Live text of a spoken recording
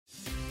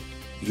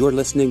You're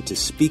listening to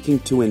Speaking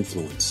to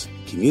Influence,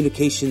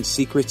 Communication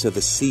Secrets of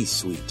the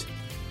C-Suite.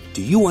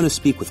 Do you want to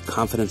speak with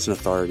confidence and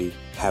authority,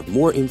 have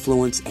more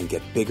influence, and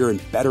get bigger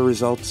and better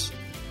results?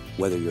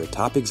 Whether you're a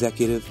top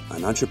executive,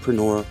 an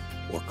entrepreneur,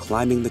 or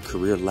climbing the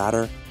career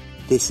ladder,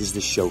 this is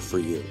the show for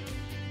you.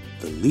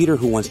 The leader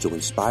who wants to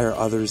inspire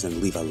others and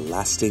leave a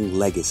lasting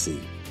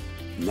legacy.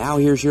 Now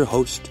here's your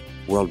host,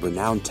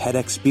 world-renowned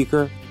TEDx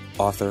speaker,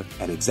 author,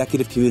 and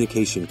executive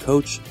communication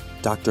coach,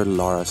 Dr.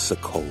 Laura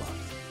Sokola.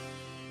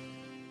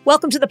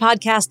 Welcome to the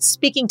podcast,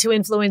 Speaking to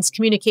Influence,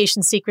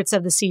 Communication Secrets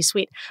of the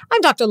C-Suite. I'm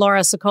Dr.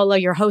 Laura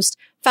Sokola, your host,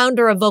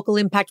 founder of Vocal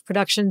Impact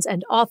Productions,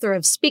 and author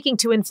of Speaking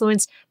to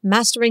Influence,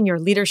 Mastering Your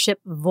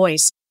Leadership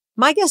Voice.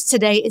 My guest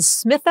today is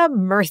Smitha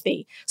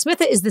Murthy.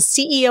 Smitha is the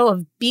CEO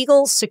of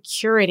Beagle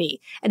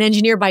Security, an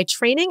engineer by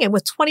training, and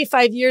with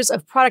 25 years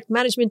of product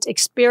management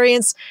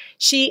experience,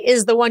 she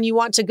is the one you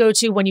want to go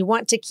to when you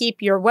want to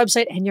keep your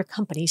website and your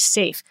company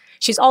safe.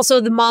 She's also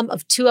the mom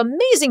of two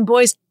amazing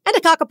boys and a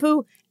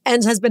cockapoo,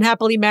 and has been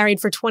happily married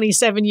for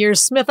 27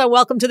 years. Smitha,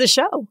 welcome to the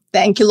show.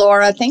 Thank you,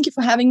 Laura. Thank you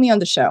for having me on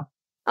the show.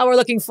 Oh, we're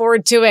looking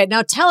forward to it.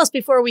 Now, tell us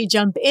before we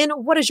jump in,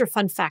 what is your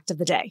fun fact of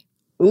the day?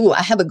 Ooh,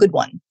 I have a good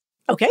one.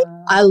 Okay.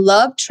 I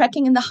love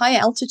trekking in the high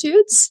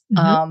altitudes.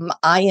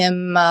 I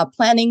am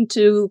planning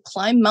to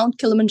climb Mount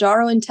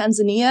Kilimanjaro in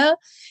Tanzania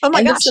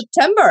end of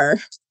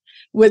September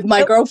with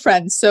my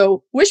girlfriend.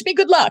 So wish me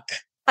good luck.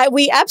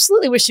 We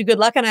absolutely wish you good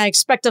luck, and I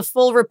expect a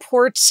full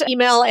report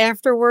email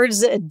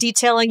afterwards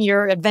detailing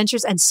your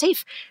adventures and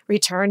safe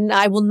return.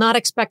 I will not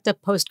expect a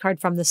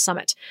postcard from the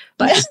summit,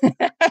 but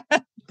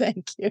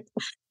thank you.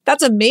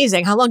 That's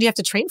amazing. How long do you have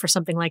to train for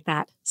something like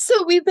that?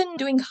 So we've been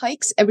doing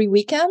hikes every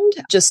weekend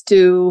just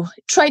to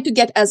try to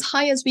get as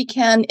high as we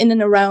can in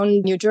and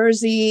around New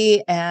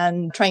Jersey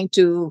and trying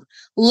to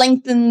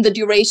lengthen the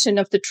duration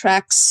of the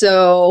trek.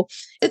 So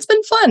it's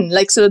been fun.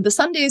 So the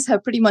Sundays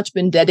have pretty much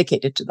been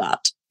dedicated to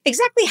that.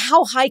 Exactly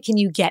how high can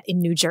you get in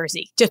New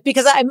Jersey? Just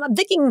because I'm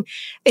thinking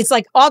it's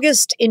like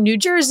August in New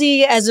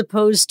Jersey as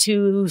opposed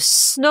to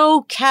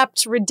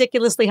snow-capped,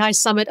 ridiculously high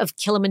summit of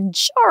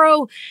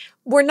Kilimanjaro.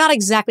 We're not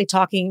exactly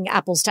talking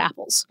apples to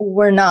apples.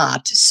 We're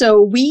not.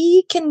 So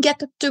we can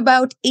get up to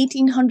about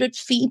 1,800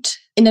 feet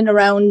in and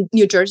around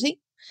New Jersey.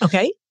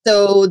 Okay.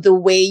 So the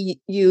way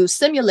you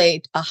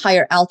simulate a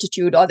higher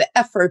altitude or the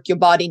effort your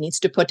body needs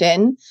to put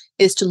in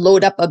is to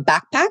load up a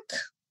backpack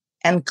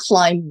and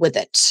climb with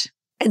it.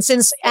 And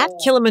since at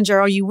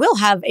Kilimanjaro, you will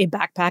have a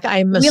backpack,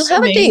 I'm assuming. We'll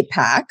have a day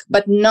pack,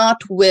 but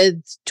not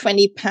with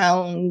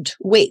 20-pound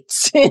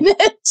weights in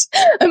it.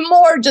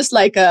 More just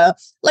like a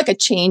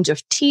change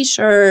of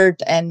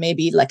t-shirt and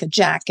maybe like a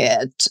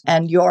jacket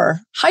and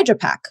your hydro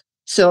pack.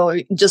 So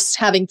just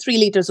having 3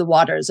 liters of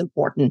water is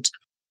important.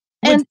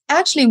 And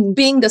actually,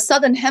 being the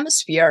Southern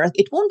Hemisphere,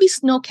 it won't be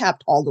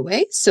snow-capped all the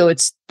way. So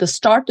it's the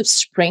start of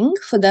spring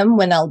for them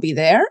when I'll be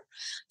there.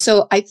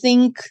 So I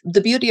think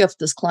the beauty of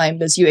this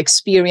climb is you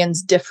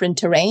experience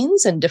different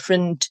terrains and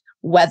different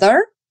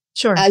weather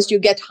as you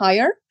get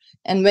higher.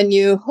 And when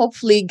you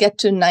hopefully get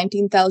to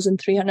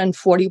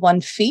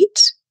 19,341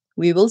 feet,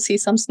 we will see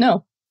some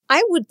snow.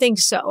 I would think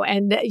so.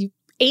 And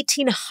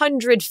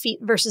 1,800 feet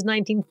versus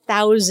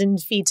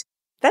 19,000 feet.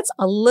 That's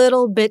a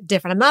little bit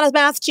different. I'm not a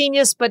math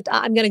genius, but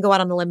I'm going to go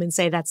out on a limb and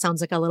say that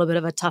sounds like a little bit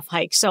of a tough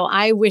hike. So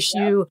I wish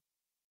you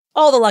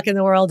all the luck in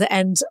the world,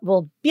 and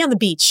we'll be on the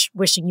beach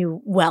wishing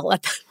you well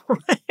at that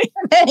point.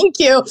 Thank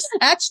you.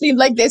 Actually,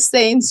 like they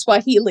say in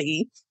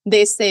Swahili,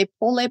 they say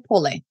pole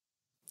pole.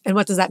 And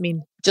what does that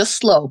mean? Just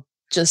slow.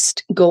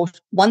 Just go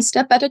one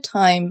step at a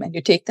time, and you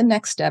take the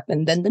next step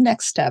and then the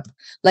next step,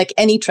 like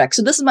any trek.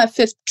 So this is my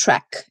 5th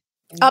trek.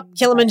 Up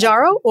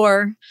Kilimanjaro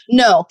or?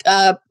 No,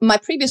 my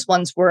previous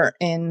ones were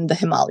in the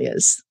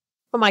Himalayas.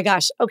 Oh my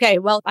gosh. Okay.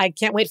 Well, I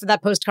can't wait for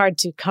that postcard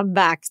to come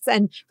back.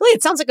 And really,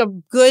 it sounds like a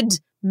good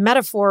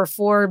metaphor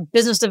for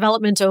business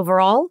development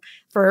overall,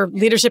 for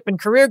leadership and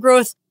career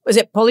growth. Was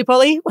it pole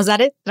pole? Was that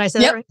it? Did I say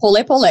that right?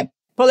 Pole pole.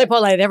 Pole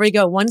pole. There we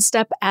go. One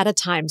step at a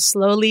time,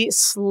 slowly,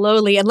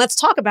 slowly. And let's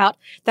talk about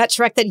that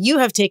trek that you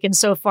have taken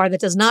so far that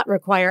does not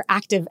require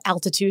active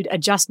altitude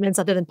adjustments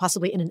other than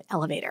possibly in an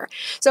elevator.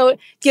 So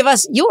give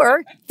us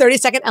your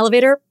 30-second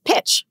elevator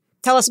pitch.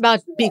 Tell us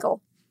about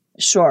Beagle.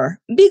 Sure.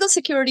 Beagle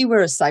Security,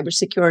 we're a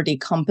cybersecurity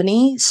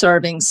company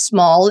serving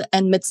small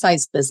and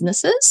mid-sized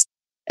businesses,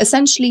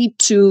 essentially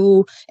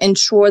to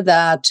ensure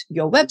that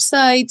your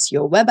websites,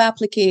 your web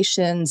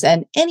applications,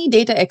 and any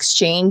data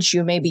exchange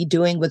you may be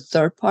doing with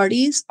third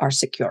parties are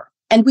secure.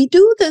 And we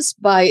do this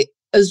by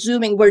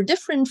assuming we're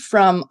different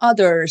from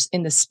others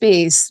in the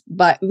space,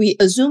 but we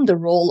assume the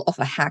role of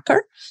a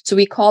hacker. So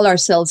we call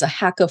ourselves a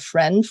hacker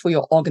friend for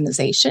your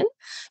organization.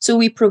 So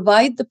we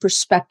provide the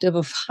perspective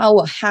of how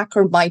a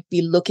hacker might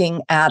be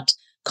looking at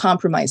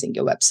compromising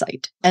your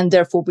website. And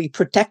therefore, we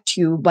protect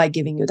you by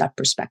giving you that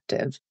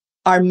perspective.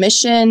 Our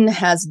mission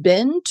has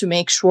been to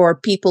make sure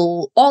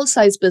people, all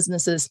size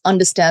businesses,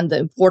 understand the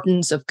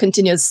importance of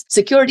continuous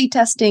security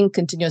testing,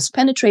 continuous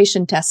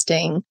penetration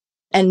testing,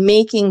 and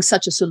making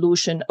such a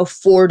solution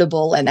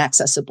affordable and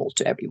accessible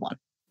to everyone.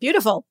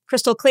 Beautiful.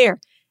 Crystal clear.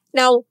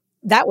 Now,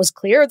 that was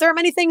clear. There are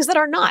many things that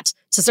are not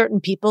to certain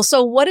people.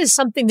 So what is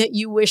something that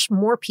you wish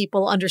more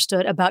people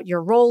understood about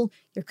your role,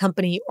 your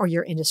company, or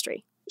your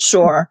industry?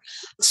 Sure.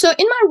 So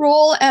in my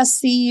role as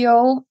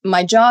CEO,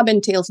 my job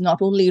entails not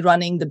only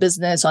running the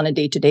business on a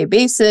day-to-day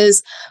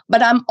basis,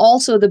 but I'm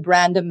also the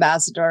brand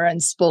ambassador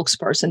and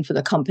spokesperson for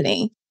the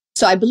company.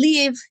 So I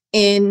believe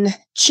in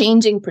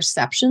changing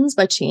perceptions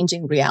by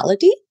changing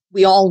reality.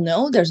 We all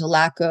know there's a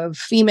lack of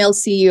female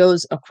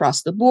CEOs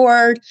across the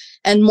board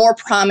and more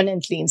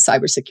prominently in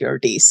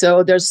cybersecurity.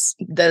 So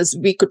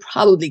we could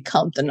probably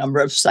count the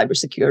number of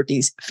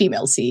cybersecurity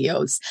female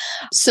CEOs.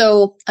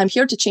 So I'm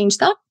here to change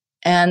that.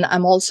 And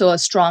I'm also a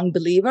strong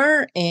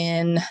believer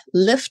in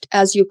lift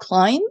as you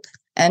climb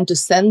and to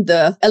send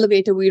the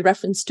elevator we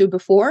referenced to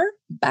before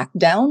back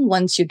down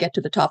once you get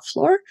to the top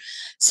floor.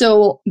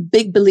 So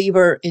big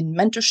believer in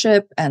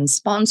mentorship and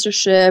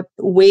sponsorship,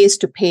 ways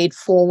to pay it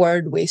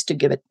forward, ways to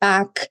give it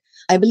back.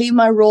 I believe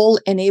my role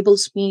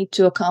enables me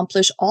to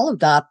accomplish all of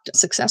that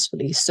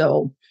successfully.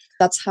 So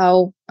that's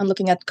how I'm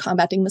looking at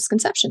combating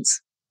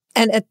misconceptions.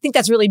 And I think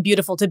that's really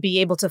beautiful to be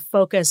able to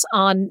focus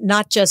on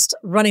not just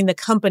running the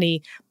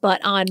company,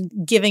 but on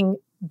giving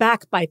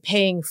back by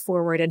paying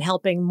forward and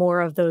helping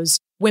more of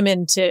those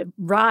women to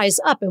rise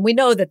up. And we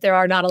know that there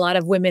are not a lot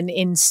of women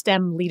in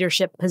STEM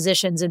leadership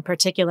positions in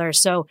particular.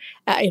 So,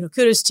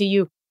 kudos to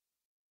you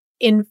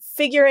in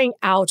figuring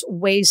out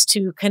ways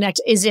to connect.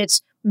 Is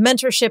it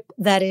mentorship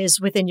that is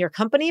within your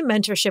company,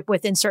 mentorship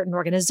within certain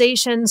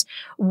organizations?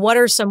 What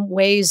are some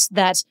ways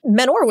that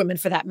men or women,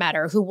 for that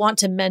matter, who want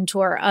to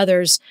mentor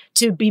others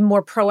to be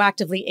more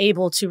proactively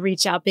able to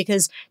reach out?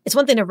 Because it's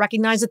one thing to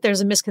recognize that there's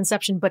a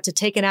misconception, but to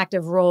take an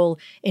active role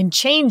in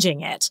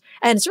changing it.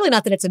 And it's really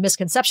not that it's a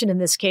misconception in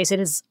this case. It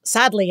is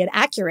sadly an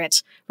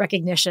accurate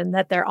recognition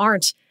that there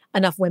aren't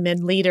enough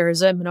women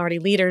leaders, minority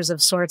leaders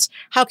of sorts.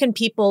 How can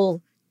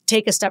people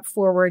take a step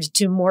forward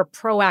to more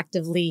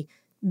proactively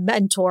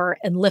mentor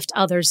and lift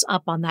others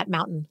up on that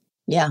mountain?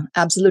 Yeah,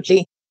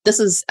 absolutely.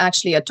 This is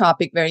actually a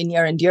topic very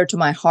near and dear to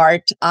my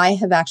heart. I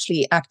have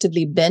actually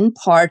actively been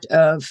part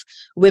of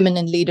women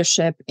in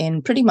leadership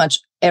in pretty much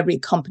every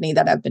company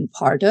that I've been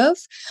part of.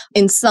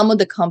 In some of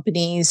the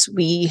companies,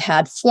 we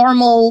had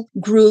formal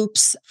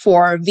groups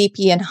for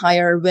VP and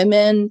higher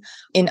women.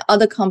 In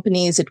other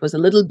companies, it was a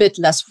little bit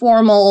less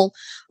formal.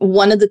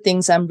 One of the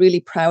things I'm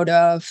really proud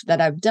of that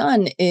I've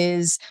done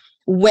is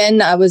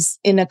when I was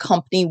in a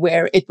company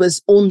where it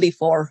was only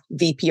for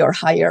VP or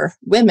higher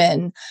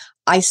women,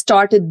 I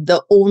started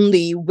the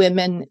only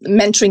women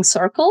mentoring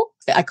circle.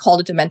 I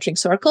called it a mentoring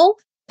circle.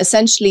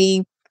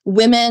 Essentially,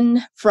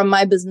 women from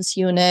my business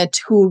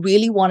unit who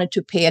really wanted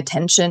to pay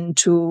attention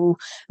to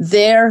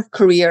their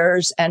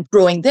careers and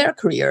growing their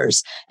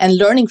careers and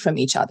learning from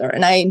each other.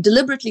 And I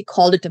deliberately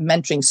called it a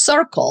mentoring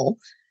circle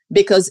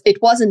because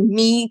it wasn't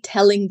me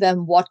telling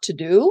them what to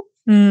do,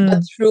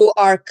 but through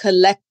our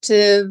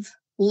collective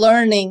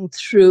learning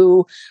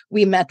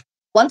we met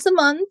once a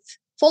month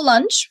for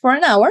lunch for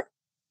an hour.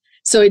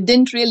 So it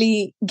didn't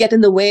really get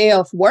in the way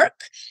of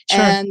work.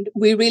 Sure. And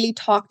we really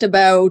talked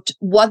about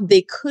what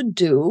they could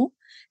do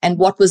and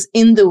what was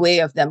in the way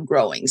of them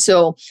growing.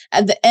 So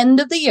at the end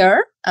of the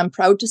year, I'm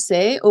proud to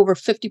say over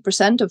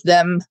 50% of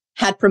them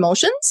had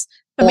promotions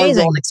or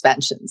role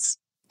expansions.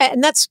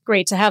 And that's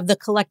great to have the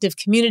collective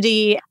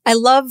community. I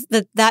love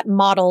that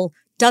model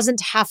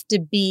doesn't have to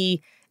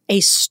be a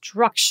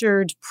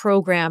structured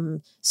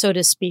program, so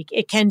to speak.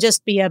 It can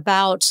just be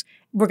about,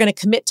 we're going to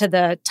commit to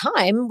the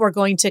time. We're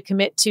going to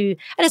commit to,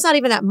 and it's not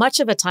even that much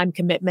of a time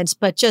commitment,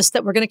 but just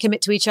that we're going to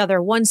commit to each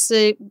other once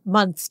a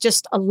month,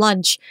 just a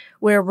lunch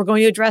where we're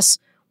going to address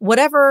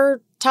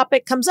whatever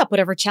topic comes up,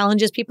 whatever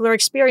challenges people are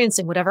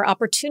experiencing, whatever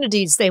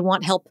opportunities they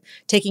want help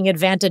taking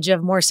advantage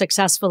of more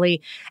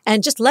successfully,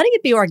 and just letting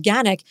it be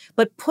organic,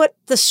 but put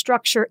the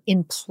structure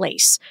in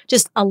place.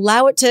 Just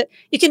allow it to,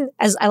 you can,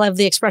 as I love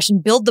the expression,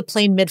 build the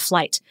plane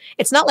mid-flight.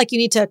 It's not like you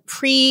need to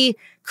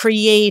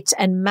pre-create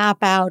and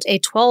map out a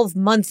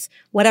 12-month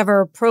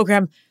whatever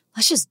program.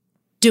 Let's just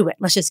do it.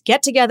 Let's just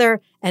get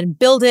together and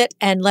build it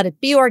and let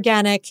it be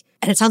organic.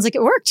 And it sounds like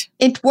it worked.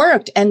 It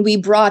worked. And we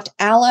brought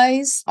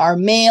allies, our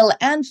male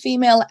and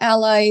female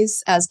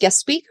allies, as guest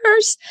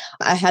speakers.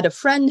 I had a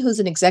friend who's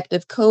an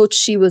executive coach.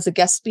 She was a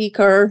guest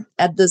speaker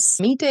at this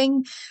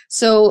meeting.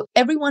 So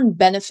everyone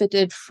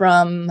benefited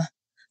from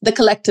the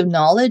collective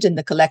knowledge and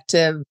the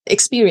collective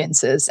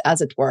experiences,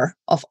 as it were,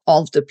 of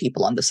all of the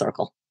people on the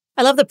circle.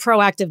 I love the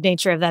proactive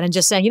nature of that and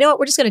just saying, you know what,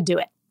 we're just going to do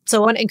it.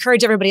 So I want to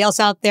encourage everybody else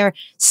out there,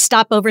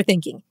 stop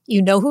overthinking.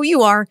 You know who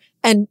you are,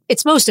 and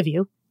it's most of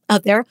you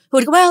out there who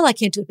would go, well, I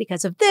can't do it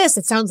because of this.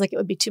 It sounds like it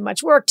would be too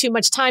much work, too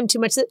much time, too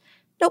much.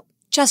 Nope,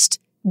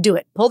 just do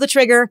it. Pull the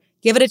trigger,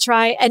 give it a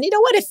try. And you know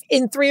what? If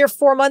in 3 or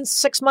 4 months,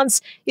 6 months,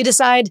 you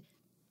decide,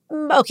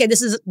 okay,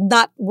 this is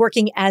not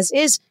working as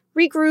is,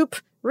 regroup,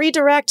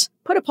 redirect,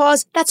 put a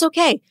pause, that's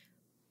okay.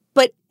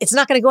 But it's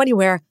not going to go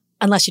anywhere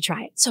unless you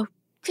try it. So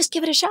just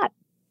give it a shot.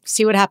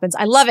 See what happens.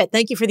 I love it.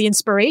 Thank you for the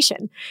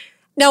inspiration.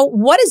 Now,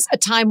 what is a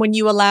time when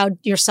you allowed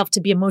yourself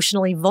to be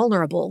emotionally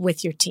vulnerable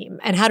with your team?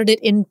 And how did it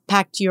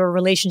impact your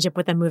relationship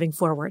with them moving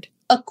forward?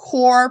 A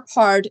core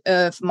part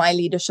of my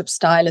leadership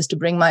style is to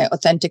bring my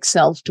authentic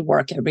self to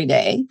work every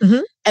day.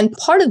 Mm-hmm. And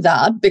part of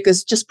that,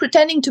 because just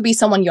pretending to be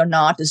someone you're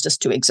not is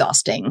just too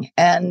exhausting.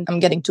 And I'm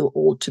getting too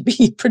old to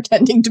be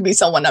pretending to be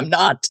someone I'm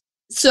not.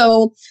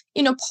 So,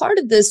 part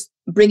of this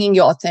bringing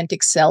your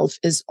authentic self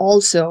is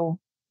also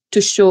to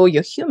show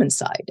your human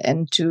side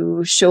and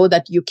to show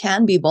that you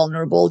can be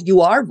vulnerable. You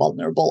are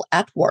vulnerable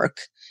at work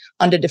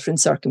under different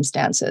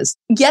circumstances,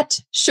 yet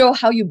show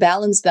how you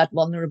balance that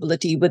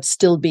vulnerability with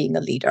still being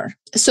a leader.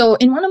 So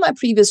in one of my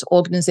previous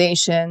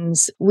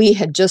organizations, we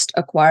had just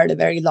acquired a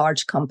very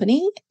large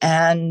company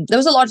and there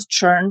was a lot of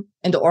churn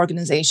in the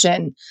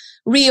organization,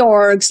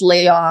 reorgs,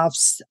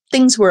 layoffs,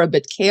 things were a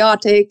bit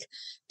chaotic.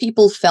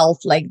 People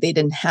felt like they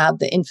didn't have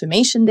the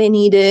information they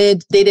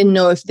needed. They didn't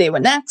know if they were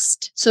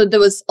next. So there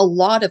was a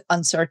lot of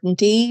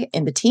uncertainty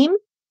in the team.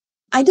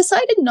 I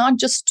decided not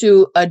just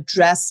to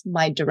address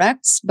my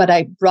directs, but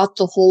I brought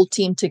the whole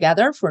team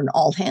together for an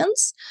all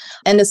hands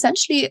and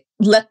essentially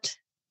let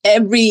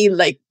every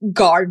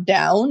guard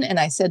down.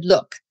 And I said,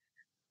 look,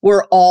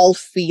 we're all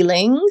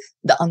feeling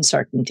the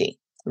uncertainty,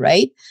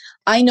 right?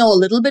 I know a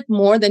little bit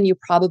more than you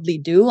probably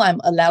do. I'm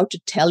allowed to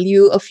tell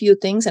you a few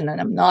things and then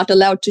I'm not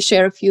allowed to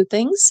share a few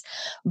things,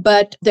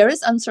 but there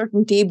is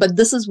uncertainty, but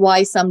this is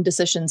why some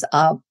decisions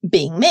are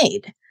being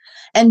made.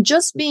 And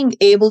just being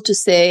able to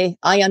say,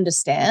 I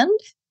understand,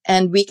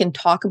 and we can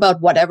talk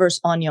about whatever's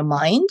on your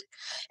mind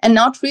and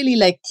not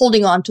really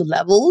holding on to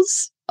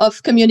levels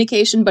of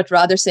communication, but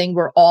rather saying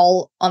we're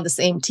all on the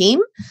same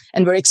team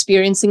and we're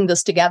experiencing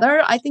this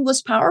together, I think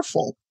was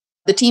powerful.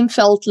 The team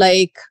felt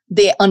like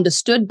they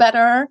understood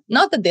better,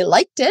 not that they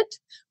liked it,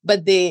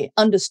 but they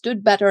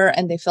understood better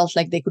and they felt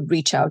like they could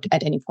reach out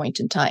at any point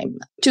in time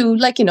to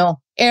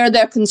air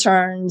their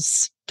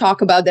concerns,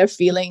 talk about their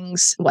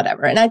feelings,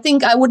 whatever. And I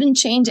think I wouldn't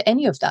change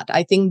any of that.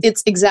 I think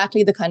it's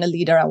exactly the kind of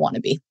leader I want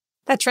to be.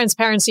 That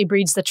transparency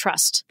breeds the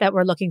trust that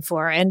we're looking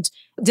for. And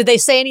did they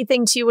say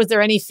anything to you? Was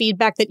there any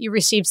feedback that you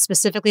received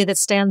specifically that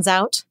stands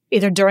out,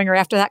 either during or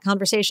after that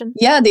conversation?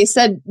 Yeah, they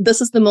said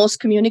this is the most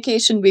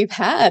communication we've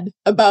had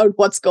about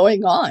what's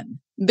going on.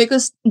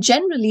 Because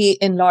generally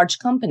in large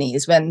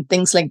companies, when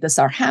things like this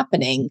are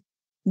happening,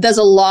 there's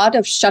a lot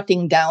of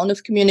shutting down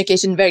of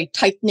communication, very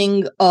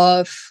tightening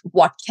of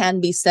what can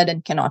be said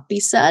and cannot be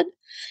said.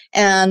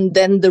 And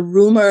then the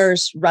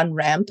rumors run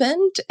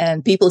rampant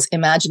and people's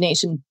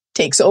imagination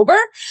takes over.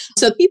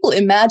 So people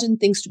imagine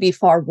things to be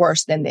far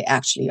worse than they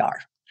actually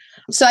are.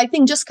 So I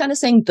think just kind of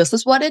saying, this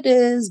is what it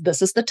is,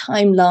 this is the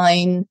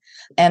timeline,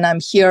 and I'm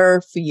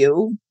here for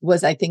you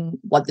was, I think,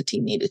 what the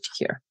team needed to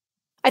hear.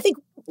 I think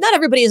not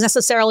everybody is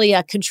necessarily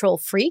a control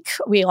freak.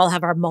 We all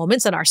have our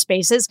moments and our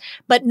spaces,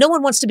 but no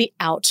one wants to be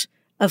out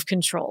of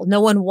control. No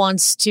one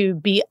wants to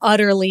be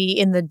utterly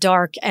in the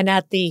dark and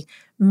at the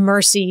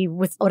mercy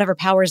with whatever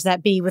powers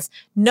that be, with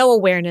no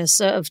awareness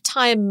of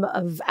time,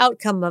 of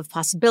outcome, of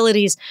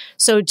possibilities.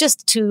 So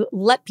just to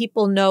let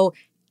people know,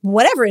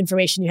 whatever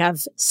information you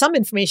have, some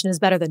information is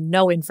better than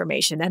no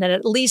information. And it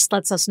at least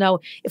lets us know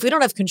if we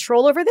don't have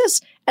control over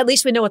this, at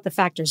least we know what the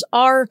factors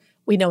are.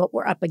 We know what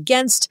we're up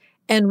against.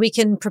 And we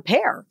can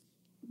prepare,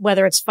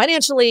 whether it's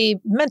financially,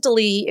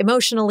 mentally,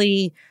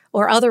 emotionally,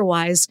 or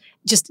otherwise.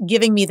 Just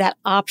giving me that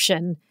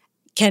option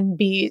can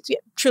be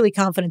truly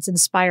confidence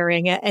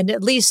inspiring and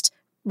at least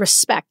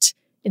respect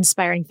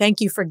inspiring.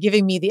 Thank you for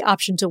giving me the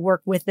option to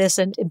work with this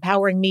and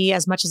empowering me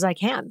as much as I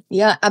can.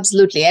 Yeah,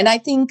 absolutely. And I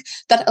think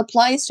that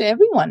applies to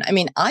everyone. I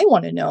mean, I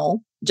want to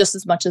know just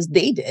as much as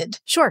they did.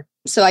 Sure.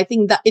 So I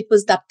think that it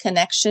was that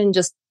connection,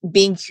 just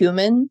being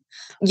human,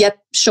 yet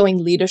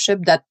showing leadership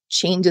that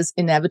change is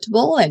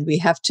inevitable and we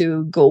have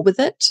to go with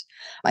it,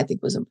 I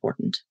think was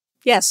important.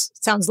 Yes,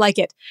 sounds like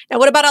it. Now,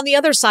 what about on the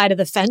other side of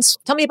the fence?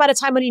 Tell me about a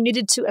time when you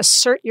needed to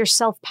assert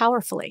yourself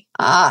powerfully.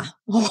 I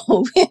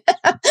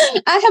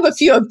have a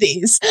few of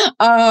these.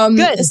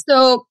 Good.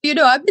 So,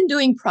 I've been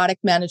doing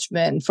product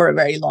management for a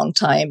very long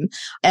time,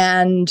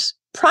 and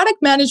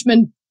product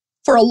management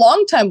for a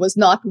long time was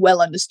not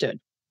well understood.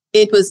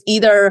 It was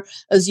either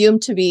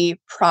assumed to be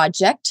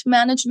project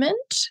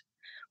management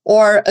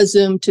or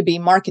assumed to be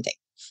marketing.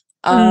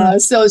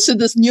 So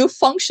this new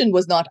function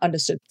was not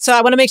understood. So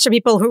I want to make sure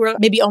people who are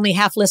maybe only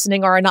half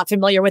listening or are not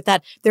familiar with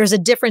that, there's a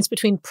difference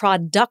between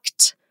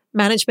product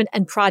management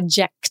and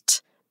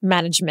project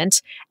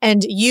management.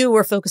 And you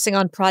were focusing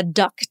on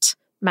product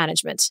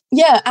management.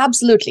 Yeah,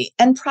 absolutely.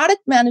 And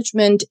product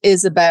management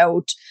is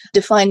about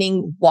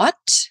defining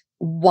what,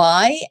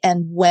 why,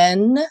 and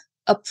when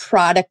a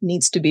product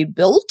needs to be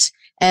built.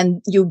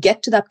 And you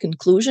get to that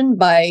conclusion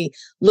by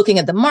looking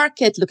at the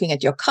market, looking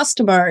at your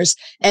customers,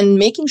 and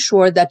making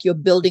sure that you're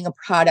building a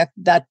product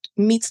that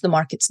meets the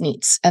market's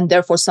needs. And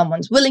therefore,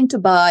 someone's willing to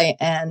buy,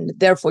 and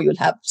therefore you'll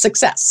have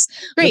success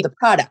with the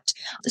product.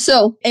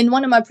 So in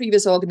one of my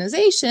previous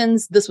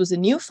organizations, this was a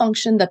new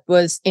function that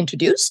was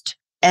introduced.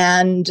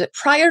 And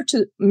prior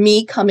to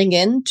me coming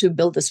in to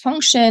build this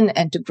function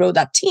and to grow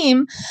that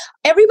team,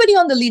 everybody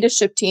on the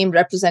leadership team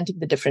representing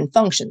the different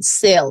functions,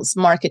 sales,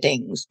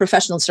 marketing,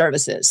 professional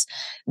services,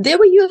 they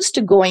were used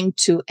to going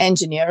to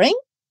engineering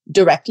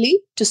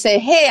directly to say,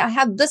 hey, I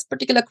have this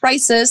particular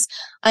crisis.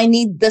 I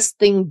need this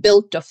thing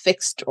built or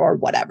fixed or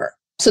whatever.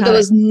 So there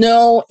was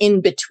no in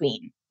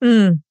between.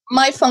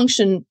 My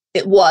function,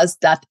 it was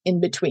that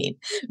in between,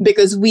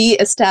 because we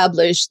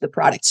established the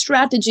product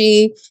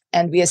strategy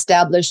and we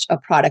established a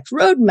product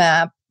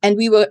roadmap, and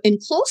we were in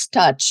close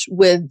touch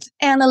with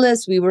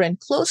analysts. We were in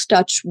close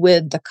touch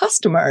with the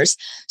customers.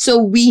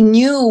 So we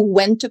knew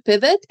when to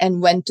pivot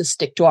and when to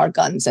stick to our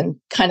guns and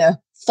kind of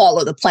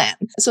follow the plan.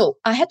 So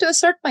I had to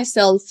assert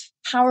myself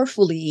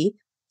powerfully,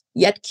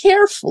 yet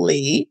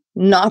carefully,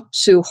 not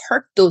to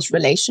hurt those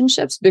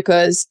relationships,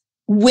 because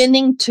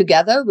winning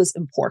together was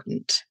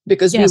important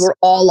because we were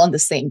all on the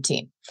same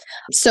team.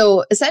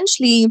 So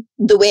essentially,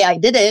 the way I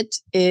did it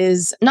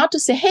is not to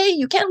say, hey,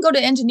 you can't go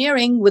to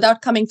engineering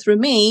without coming through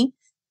me.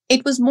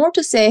 It was more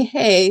to say,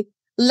 hey,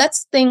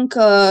 let's think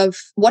of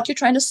what you're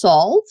trying to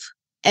solve,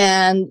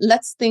 and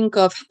let's think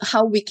of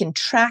how we can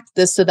track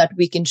this so that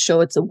we can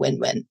show it's a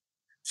win-win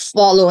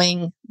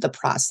following the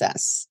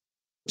process.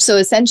 So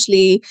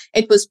essentially,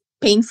 it was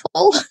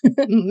painful.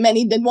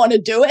 Many didn't want to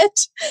do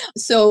it.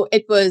 So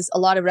it was a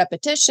lot of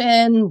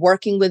repetition,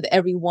 working with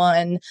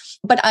everyone.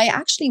 But I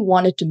actually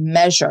wanted to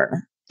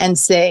measure and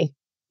say,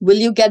 will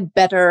you get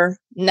better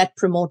net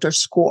promoter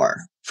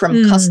score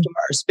from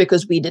customers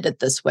because we did it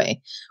this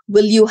way?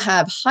 Will you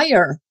have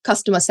higher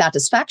customer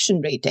satisfaction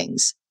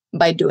ratings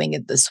by doing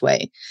it this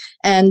way?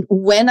 And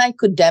when I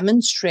could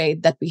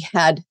demonstrate that we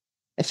had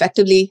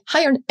effectively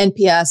higher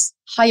NPS,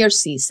 higher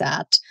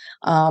CSAT,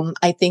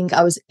 I think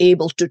I was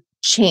able to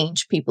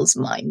change people's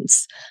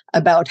minds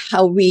about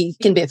how we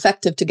can be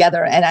effective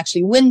together and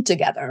actually win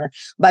together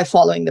by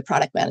following the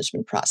product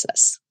management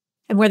process.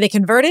 And were they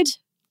converted?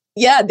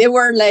 Yeah, they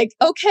were like,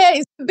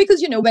 okay,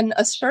 because, when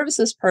a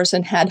services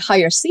person had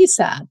higher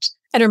CSAT.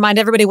 And remind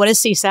everybody, what is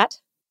CSAT?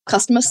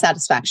 Customer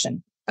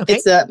satisfaction. Okay.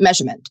 It's a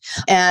measurement.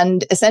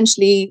 And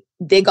essentially,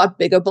 they got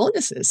bigger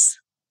bonuses.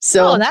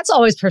 So that's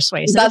always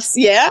persuasive.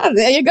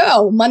 There you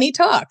go. Money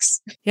talks.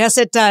 Yes,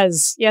 it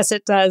does. Yes,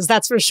 it does.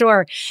 That's for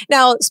sure.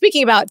 Now,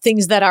 speaking about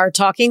things that are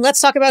talking,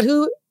 let's talk about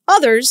who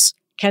others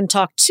can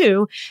talk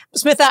to.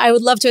 Smitha, I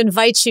would love to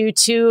invite you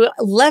to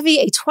levy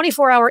a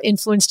 24-hour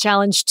influence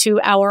challenge to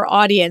our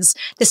audience.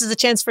 This is a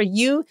chance for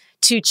you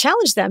to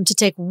challenge them to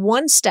take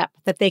one step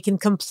that they can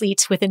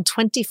complete within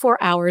 24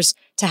 hours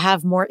to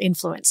have more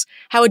influence.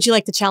 How would you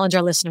like to challenge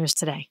our listeners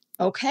today?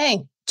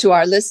 Okay. To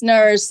our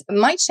listeners,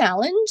 my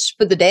challenge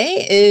for the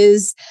day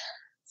is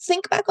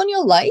think back on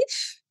your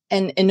life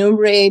and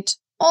enumerate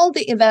all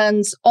the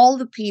events, all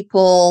the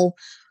people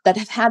that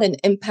have had an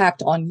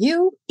impact on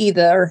you,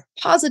 either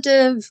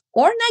positive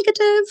or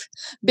negative,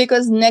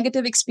 because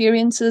negative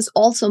experiences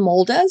also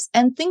mold us,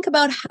 and think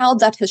about how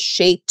that has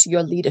shaped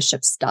your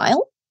leadership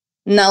style.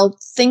 Now,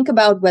 think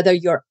about whether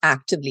you're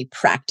actively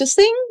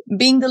practicing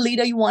being the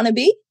leader you want to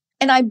be.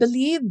 And I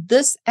believe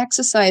this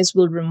exercise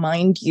will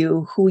remind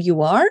you who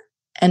you are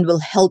and will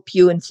help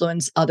you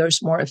influence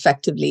others more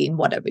effectively in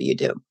whatever you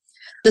do.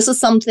 This is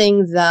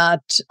something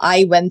that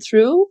I went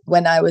through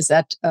when I was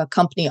at a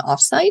company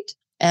offsite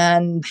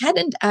and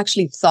hadn't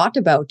actually thought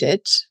about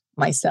it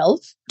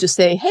myself to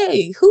say,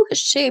 hey, who has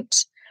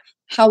shaped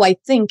how I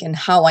think and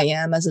how I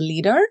am as a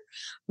leader?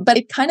 But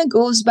it kind of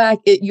goes back.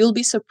 You'll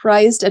be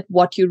surprised at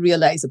what you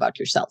realize about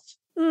yourself.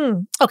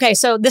 Okay,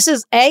 so this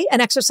is an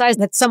exercise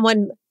that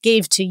someone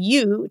gave to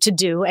you to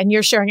do, and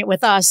you're sharing it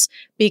with us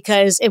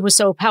because it was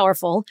so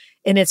powerful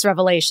in its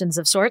revelations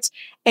of sorts.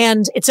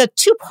 And it's a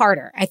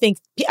two-parter. I think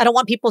I don't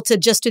want people to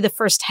just do the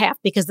first half,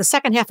 because the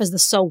second half is the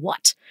so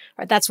what.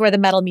 Right? That's where the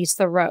metal meets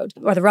the road,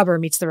 or the rubber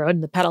meets the road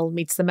and the pedal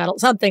meets the metal,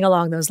 something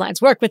along those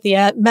lines. Work with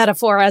the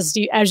metaphor as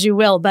you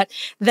will, but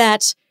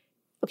that.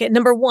 Okay,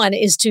 number one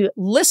is to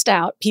list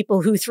out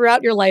people who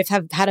throughout your life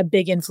have had a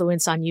big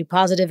influence on you,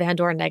 positive and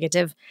or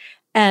negative,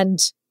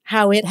 and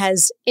how it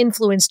has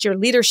influenced your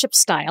leadership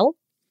style.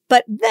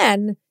 But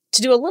then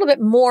to do a little bit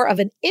more of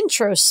an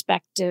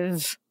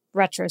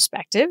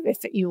retrospective, if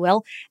you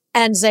will,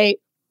 and say,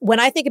 when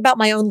I think about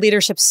my own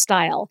leadership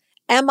style,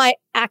 am I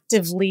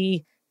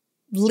actively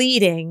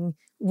leading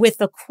with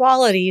the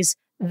qualities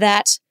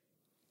that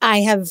I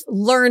have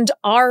learned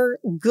are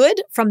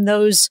good from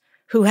those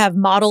who have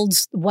modeled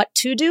what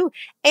to do?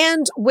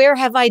 And where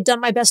have I done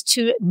my best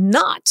to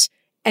not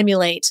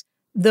emulate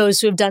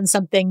those who have done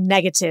something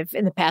negative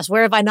in the past?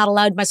 Where have I not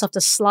allowed myself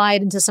to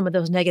slide into some of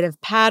those negative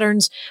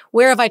patterns?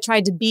 Where have I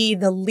tried to be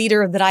the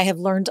leader that I have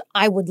learned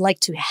I would like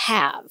to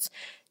have,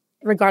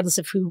 regardless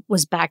of who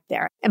was back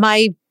there?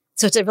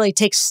 So to really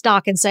take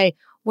stock and say,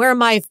 where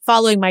am I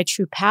following my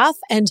true path?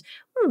 And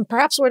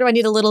perhaps where do I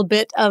need a little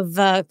bit of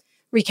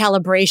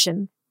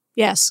recalibration?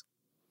 Yes.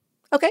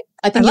 Okay.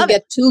 I think you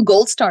get 2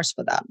 gold stars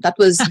for that. That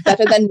was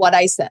better than what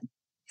I said.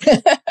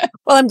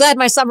 Well, I'm glad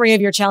my summary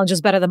of your challenge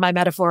is better than my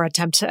metaphor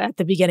attempt at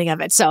the beginning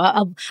of it. So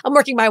I'm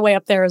working my way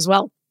up there as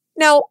well.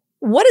 Now,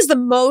 What is the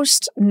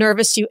most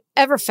nervous you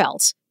ever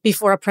felt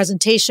before a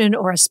presentation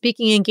or a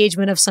speaking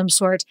engagement of some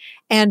sort?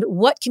 And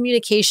what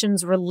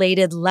communications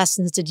related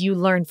lessons did you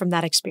learn from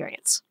that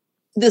experience?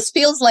 This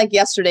feels like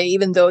yesterday,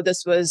 even though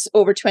this was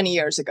over 20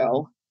 years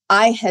ago.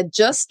 I had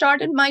just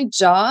started my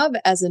job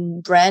as a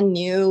brand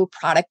new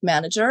product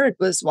manager. It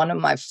was one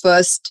of my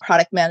first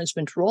product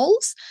management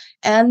roles.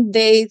 And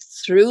they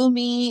threw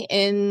me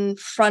in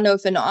front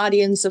of an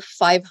audience of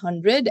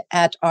 500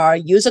 at our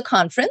user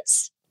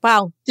conference.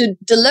 Wow. To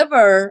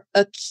deliver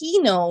a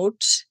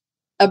keynote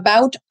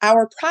about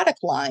our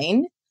product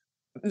line.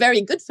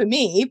 Very good for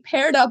me,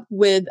 paired up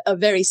with a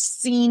very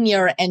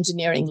senior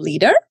engineering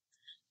leader.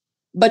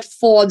 But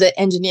for the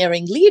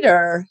engineering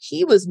leader,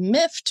 he was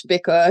miffed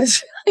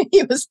because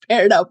he was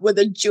paired up with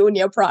a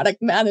junior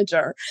product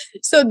manager.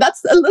 So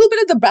that's a little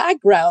bit of the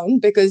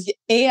background because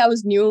A, I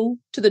was new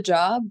to the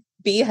job.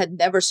 B, had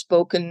never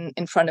spoken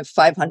in front of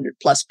 500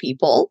 plus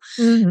people.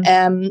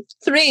 Mm-hmm.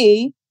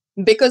 3,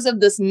 because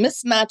of this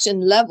mismatch in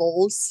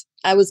levels,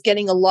 I was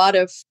getting a lot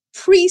of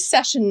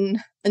pre-session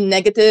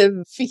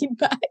negative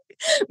feedback.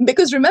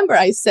 Because remember,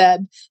 I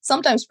said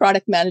sometimes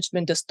product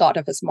management is thought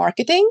of as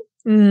marketing.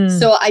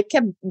 So I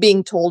kept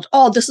being told,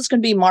 oh, this is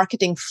going to be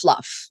marketing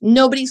fluff.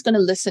 Nobody's going to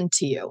listen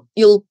to you.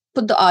 You'll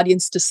put the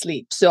audience to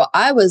sleep. So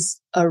I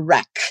was a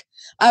wreck.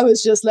 I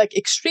was just like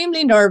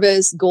extremely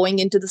nervous going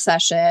into the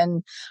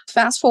session.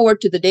 Fast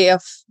forward to the day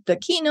of the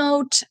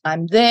keynote.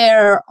 I'm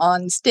there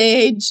on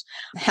stage.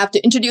 I have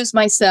to introduce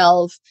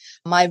myself.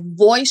 My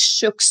voice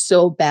shook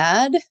so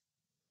bad.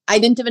 I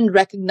didn't even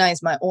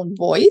recognize my own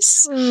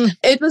voice.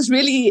 It was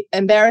really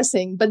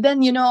embarrassing. But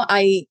then,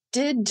 I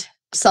did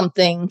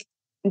something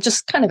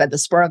just kind of at the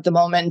spur of the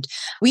moment.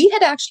 We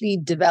had actually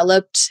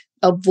developed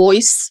a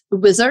voice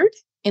wizard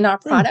in our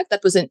product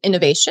that was an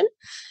innovation.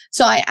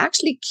 So I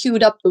actually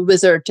queued up the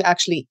wizard to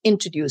actually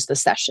introduce the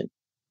session.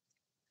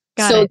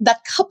 So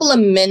that couple of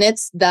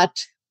minutes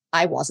that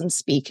I wasn't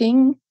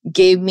speaking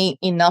gave me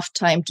enough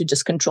time to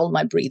just control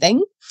my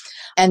breathing.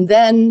 And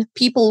then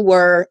people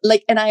were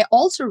like, and I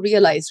also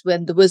realized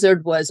when the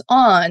wizard was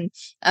on,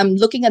 I'm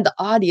looking at the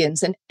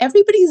audience and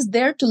everybody's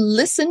there to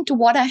listen to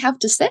what I have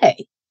to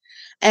say.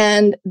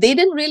 And they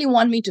didn't really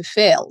want me to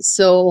fail.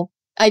 So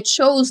I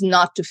chose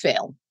not to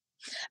fail.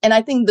 And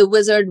I think the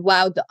wizard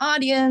wowed the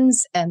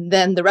audience. And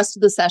then the rest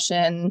of the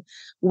session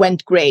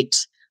went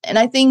great. And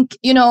I think,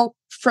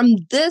 from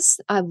this,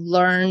 I've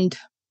learned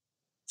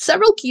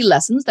several key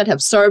lessons that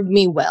have served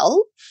me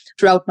well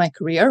throughout my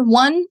career.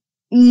 One,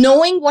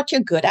 knowing what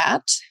you're good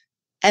at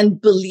and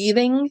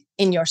believing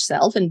in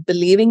yourself and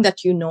believing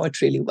that you know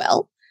it really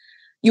well.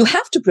 You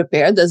have to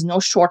prepare. There's no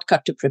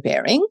shortcut to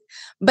preparing,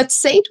 but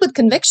say it with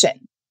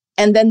conviction.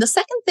 And then the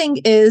second thing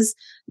is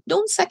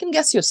don't second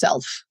guess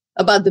yourself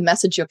about the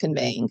message you're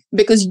conveying,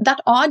 because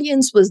that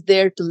audience was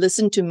there to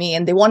listen to me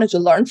and they wanted to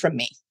learn from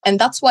me. And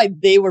that's why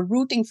they were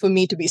rooting for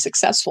me to be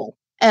successful.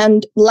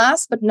 And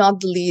last but not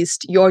the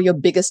least, you're your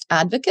biggest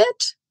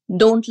advocate.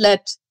 Don't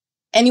let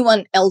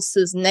anyone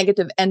else's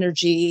negative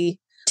energy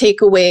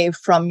take away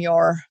from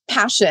your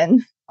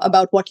passion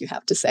about what you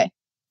have to say.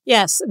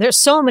 Yes, there's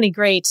so many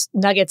great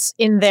nuggets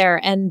in there.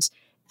 And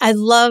I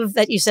love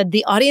that you said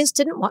the audience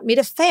didn't want me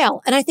to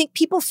fail. And I think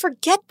people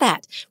forget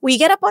that. We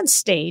get up on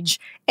stage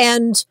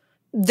and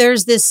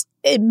there's this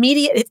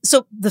immediate,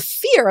 so the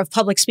fear of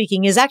public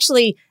speaking is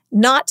actually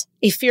not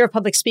a fear of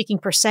public speaking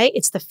per se.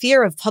 It's the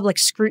fear of public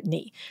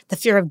scrutiny, the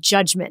fear of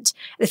judgment,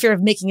 the fear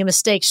of making a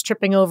mistake,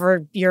 tripping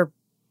over your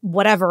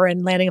whatever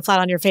and landing flat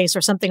on your face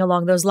or something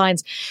along those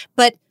lines.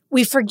 But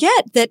we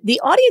forget that the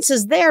audience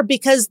is there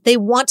because they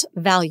want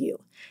value.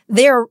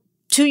 They're,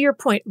 to your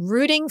point,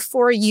 rooting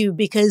for you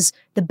because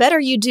the better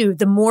you do,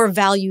 the more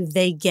value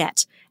they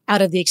get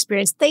out of the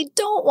experience. They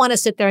don't want to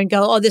sit there and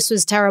go, oh, this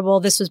was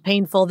terrible. This was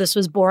painful. This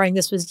was boring.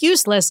 This was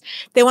useless.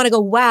 They want to go,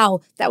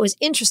 wow, that was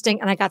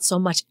interesting. And I got so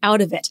much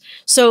out of it.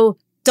 So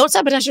don't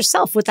sabotage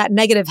yourself with that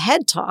negative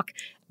head talk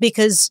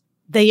because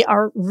they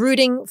are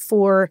rooting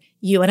for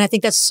you. And I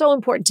think that's so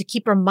important to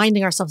keep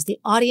reminding ourselves the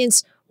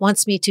audience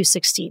wants me to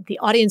succeed. The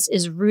audience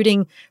is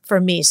rooting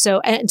for me. So,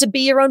 and to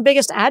be your own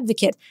biggest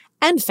advocate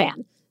and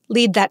fan,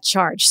 lead that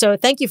charge. So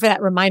thank you for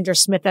that reminder,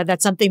 Smitha.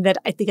 That's something that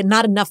I think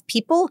not enough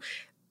people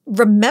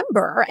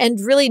remember and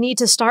really need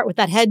to start with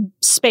that head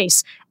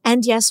space.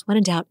 And yes, when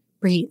in doubt,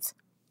 breathe.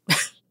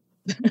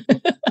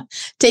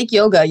 Take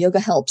yoga. Yoga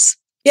helps.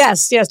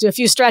 Yes. Do a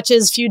few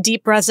stretches, few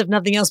deep breaths, if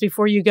nothing else,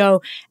 before you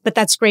go. But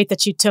that's great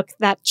that you took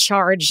that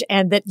charge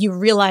and that you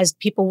realized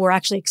people were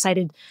actually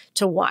excited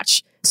to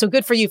watch. So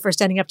good for you for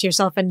standing up to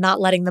yourself and not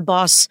letting the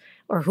boss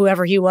or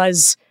whoever he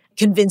was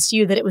convince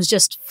you that it was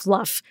just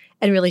fluff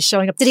and really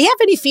showing up. Did he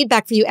have any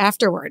feedback for you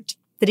afterward?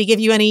 Did he give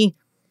you any?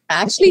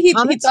 Actually, he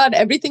thought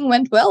everything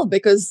went well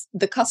because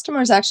the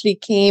customers actually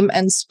came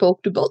and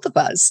spoke to both of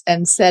us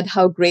and said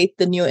how great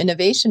the new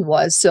innovation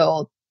was.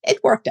 So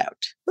it worked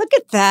out. Look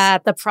at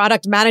that. The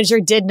product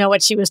manager did know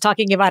what she was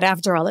talking about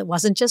after all. It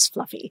wasn't just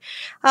fluffy.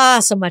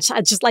 So much.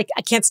 I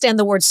can't stand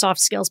the word soft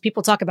skills.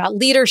 People talk about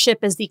leadership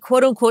as the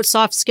quote unquote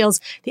soft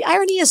skills. The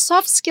irony is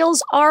soft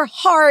skills are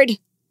hard.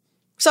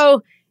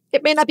 So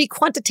It may not be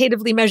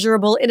quantitatively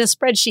measurable in a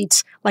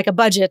spreadsheet like a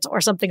budget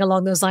or something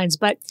along those lines,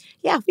 but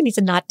yeah, we need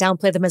to not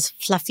downplay them as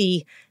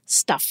fluffy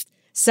stuff.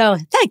 So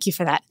thank you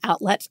for that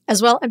outlet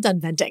as well. I'm done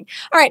venting.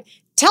 All right.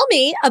 Tell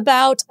me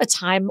about a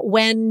time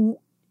when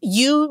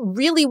you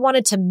really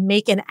wanted to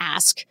make an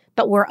ask,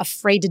 but were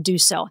afraid to do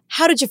so.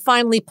 How did you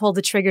finally pull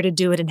the trigger to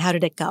do it, and how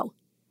did it go?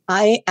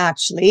 I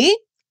actually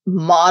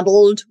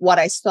modeled what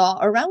I saw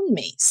around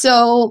me.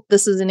 So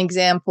this is an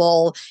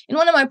example. In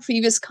one of my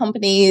previous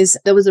companies,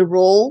 there was a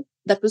role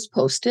that was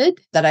posted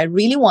that I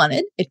really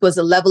wanted. It was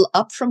a level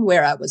up from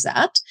where I was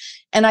at.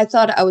 And I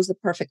thought I was the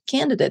perfect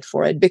candidate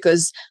for it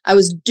because I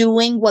was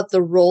doing what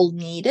the role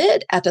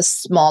needed at a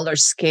smaller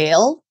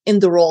scale in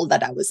the role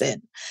that I was in.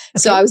 Okay.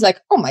 So I was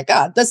like, oh my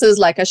God, this is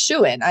like a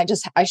shoo-in. I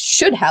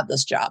should have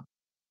this job.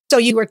 So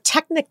you were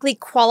technically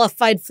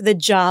qualified for the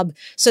job.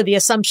 So the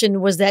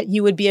assumption was that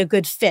you would be a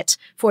good fit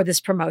for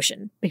this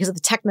promotion because of the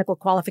technical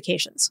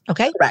qualifications.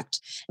 Okay.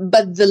 Correct.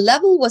 But the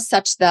level was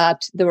such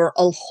that there were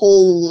a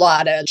whole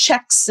lot of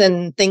checks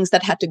and things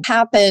that had to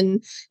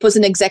happen. It was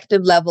an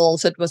executive level.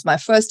 So it was my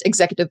first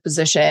executive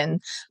position.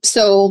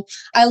 So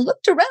I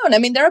looked around. I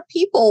mean, there are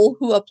people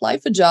who apply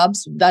for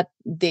jobs that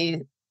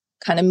they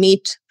kind of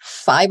meet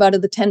 5 out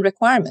of the 10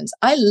 requirements.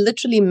 I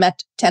literally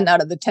met 10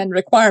 out of the 10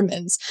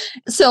 requirements.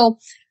 So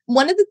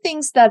one of the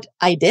things that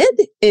I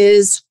did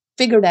is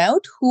figured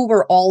out who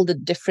were all the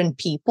different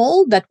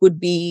people that would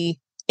be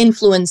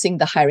influencing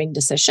the hiring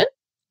decision.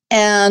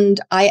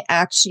 And I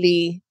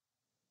actually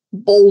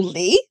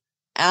boldly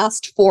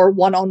asked for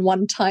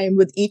one-on-one time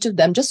with each of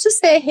them just to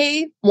say,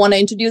 hey, want to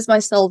introduce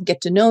myself,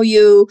 get to know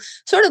you,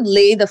 sort of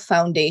lay the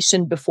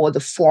foundation before the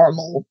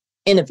formal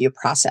interview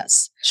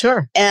process.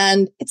 Sure.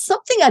 And it's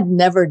something I'd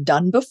never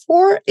done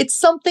before. It's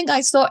something I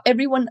saw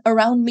everyone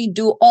around me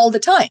do all the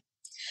time.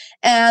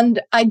 And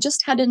I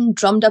just hadn't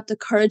drummed up the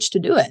courage to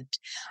do it.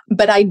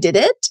 But I did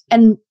it,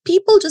 and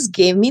people just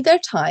gave me their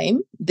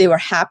time. They were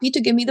happy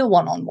to give me the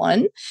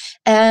one-on-one,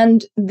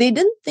 and they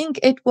didn't think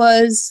it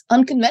was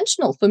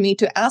unconventional for me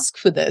to ask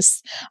for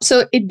this.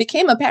 So it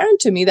became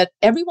apparent to me that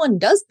everyone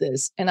does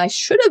this, and I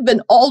should have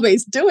been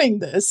always doing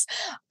this.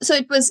 So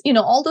it was,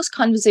 all those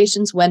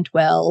conversations went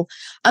well.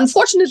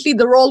 Unfortunately,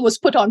 the role was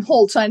put on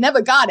hold, so I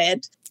never got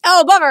it.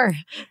 Oh, bummer.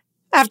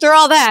 After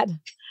all that.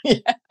 Yeah.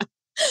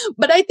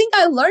 But I think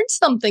I learned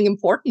something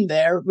important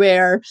there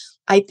where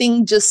I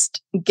think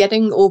just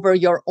getting over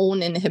your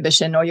own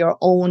inhibition or your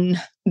own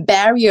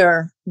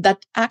barrier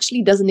that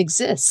actually doesn't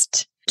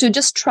exist, to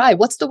just try.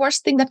 What's the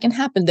worst thing that can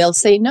happen? They'll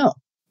say no.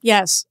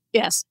 Yes,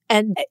 yes.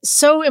 And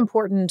so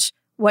important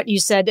what you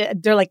said.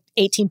 There are like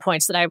 18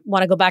 points that I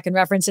want to go back and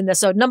reference in this.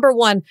 So number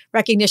one,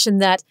 recognition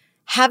that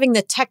having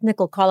the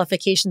technical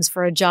qualifications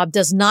for a job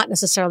does not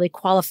necessarily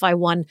qualify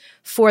one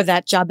for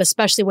that job,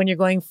 especially when you're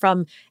going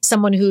from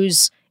someone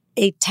who's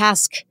a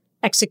task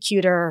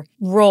executor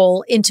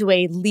role into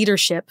a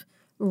leadership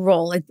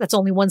role. That's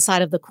only one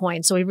side of the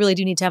coin. So we really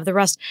do need to have the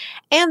rest.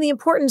 And the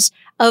importance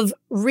of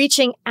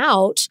reaching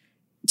out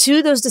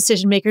to those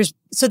decision makers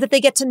so that they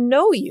get to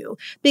know you.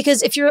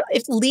 Because if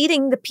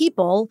leading the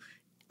people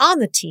on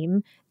the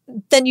team,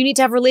 then you need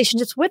to have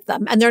relationships with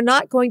them. And they're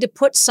not going to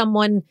put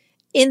someone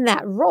in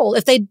that role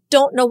if they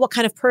don't know what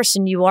kind of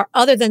person you are,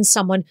 other than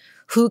someone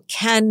who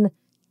can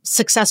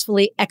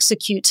successfully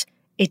execute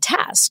a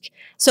task.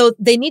 So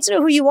they need to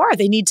know who you are.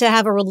 They need to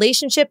have a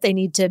relationship. They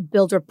need to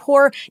build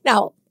rapport.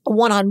 Now, a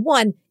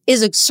one-on-one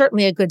is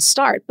certainly a good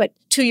start. But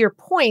to your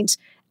point,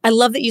 I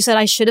love that you said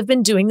I should have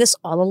been doing this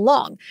all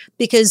along.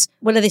 Because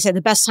what do they say?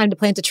 The best time to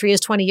plant a tree is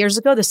 20 years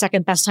ago. The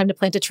second best time to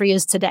plant a tree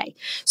is today.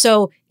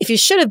 So if you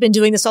should have been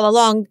doing this all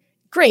along,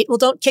 great. Well,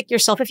 don't kick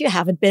yourself if you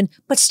haven't been,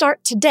 but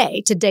start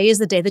today. Today is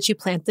the day that you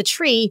plant the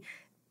tree.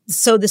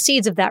 Sow the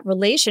seeds of that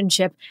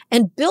relationship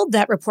and build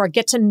that rapport,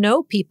 get to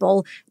know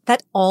people.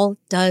 That all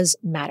does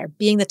matter.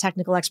 Being the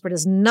technical expert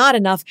is not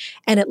enough.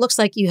 And it looks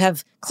like you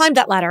have climbed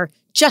that ladder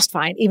just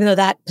fine, even though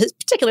that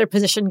particular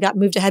position got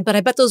moved ahead. But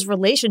I bet those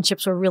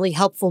relationships were really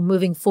helpful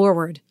moving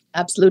forward.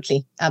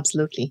 Absolutely.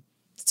 Absolutely.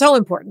 So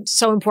important.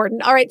 So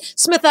important. All right,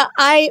 Smitha,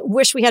 I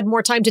wish we had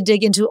more time to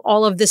dig into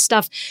all of this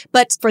stuff.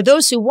 But for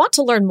those who want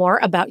to learn more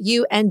about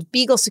you and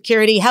Beagle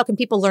Security, how can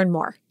people learn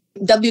more?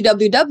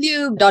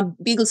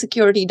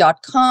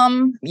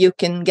 www.beaglesecurity.com. You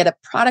can get a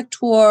product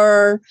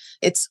tour.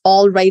 It's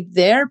all right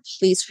there.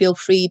 Please feel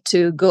free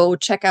to go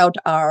check out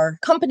our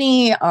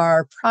company,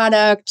 our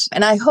product.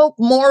 And I hope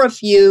more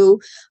of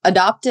you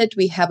adopt it.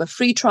 We have a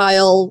free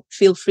trial.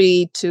 Feel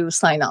free to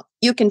sign up.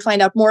 You can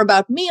find out more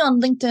about me on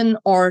LinkedIn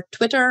or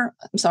Twitter.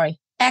 I'm sorry,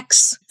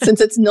 X,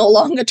 since it's no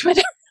longer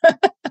Twitter.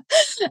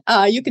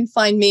 You can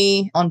find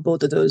me on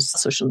both of those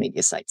social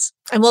media sites.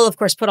 And we'll, of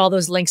course, put all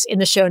those links in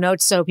the show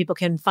notes so people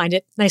can find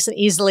it nice and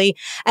easily.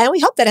 And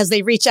we hope that as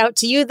they reach out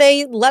to you,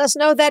 they let us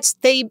know that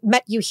they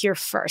met you here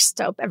first.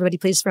 So everybody,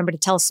 please remember to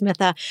tell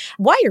Smitha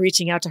why you're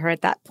reaching out to her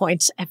at that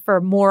point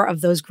for more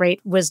of those great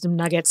wisdom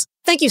nuggets.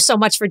 Thank you so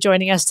much for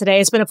joining us today.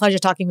 It's been a pleasure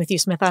talking with you,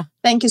 Smitha.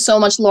 Thank you so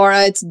much,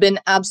 Laura. It's been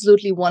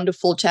absolutely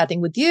wonderful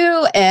chatting with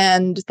you.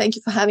 And thank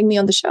you for having me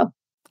on the show.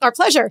 Our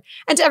pleasure.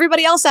 And to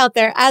everybody else out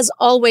there, as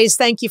always,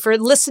 thank you for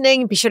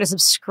listening. Be sure to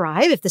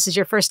subscribe if this is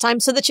your first time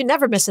so that you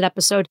never miss an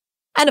episode.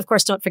 And of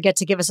course, don't forget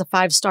to give us a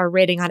 5-star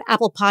rating on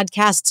Apple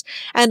Podcasts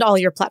and all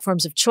your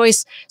platforms of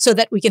choice so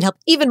that we can help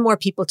even more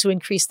people to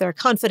increase their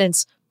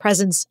confidence,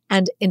 presence,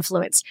 and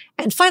influence.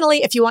 And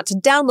finally, if you want to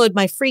download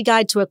my free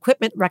guide to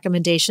equipment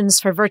recommendations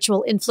for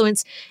virtual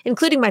influence,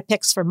 including my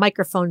picks for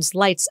microphones,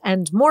 lights,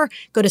 and more,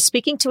 go to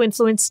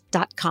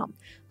speakingtoinfluence.com.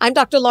 I'm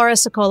Dr. Laura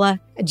Sokola,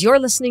 and you're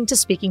listening to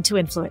Speaking to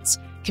Influence,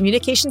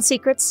 Communication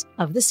Secrets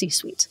of the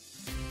C-Suite.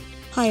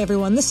 Hi,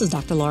 everyone. This is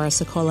Dr. Laura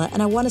Sokola,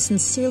 and I want to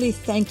sincerely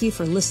thank you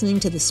for listening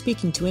to the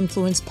Speaking to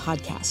Influence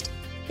podcast.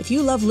 If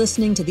you love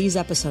listening to these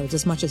episodes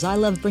as much as I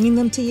love bringing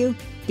them to you,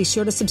 be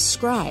sure to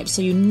subscribe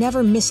so you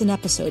never miss an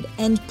episode.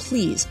 And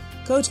please,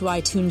 go to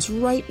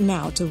iTunes right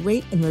now to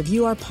rate and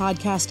review our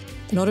podcast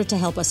in order to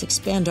help us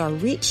expand our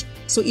reach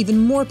so even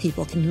more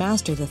people can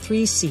master the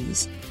 3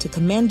 C's to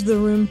command the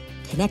room,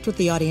 connect with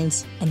the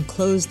audience, and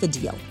close the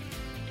deal.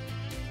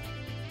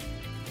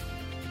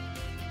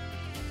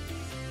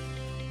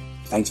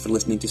 Thanks for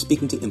listening to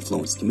Speaking to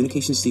Influence,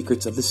 Communication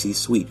Secrets of the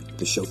C-Suite,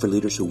 the show for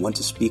leaders who want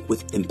to speak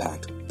with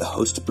impact. The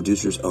hosts,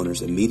 producers,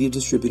 owners, and media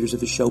distributors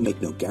of the show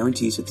make no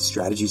guarantees that the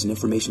strategies and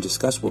information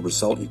discussed will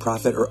result in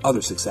profit or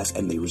other success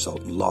and may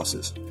result in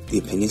losses. The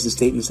opinions and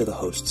statements of the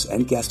hosts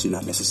and guests do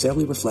not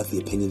necessarily reflect the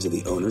opinions of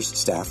the owners,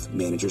 staff,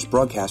 managers,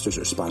 broadcasters,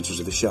 or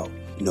sponsors of the show.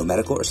 No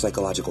medical or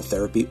psychological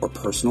therapy or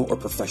personal or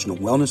professional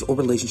wellness or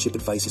relationship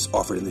advice is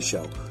offered in the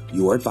show.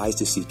 You are advised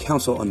to seek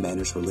counsel on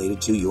matters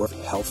related to your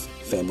health,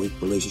 family,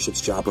 relationships,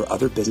 job, or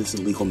other business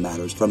and legal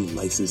matters from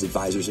licensed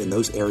advisors in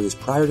those areas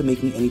prior to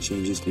making any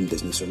changes in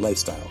business or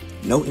lifestyle.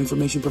 No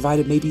information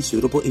provided may be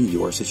suitable in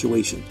your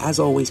situation. As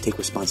always, take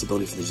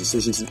responsibility for the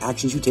decisions and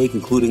actions you take,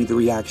 including the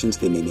reactions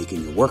they may make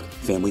in your work,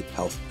 family,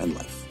 health, and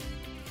life.